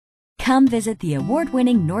Come visit the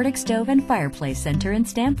award-winning Nordic Stove and Fireplace Center in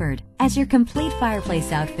Stamford. As your complete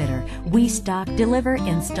fireplace outfitter, we stock, deliver,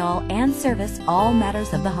 install, and service all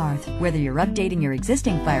matters of the hearth. Whether you're updating your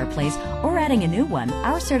existing fireplace or adding a new one,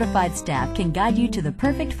 our certified staff can guide you to the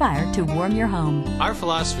perfect fire to warm your home. Our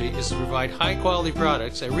philosophy is to provide high-quality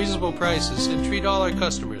products at reasonable prices and treat all our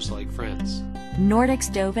customers like friends. Nordic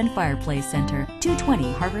Stove and Fireplace Center,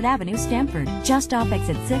 220 Harvard Avenue, Stamford, just off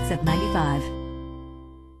exit 6 of 95.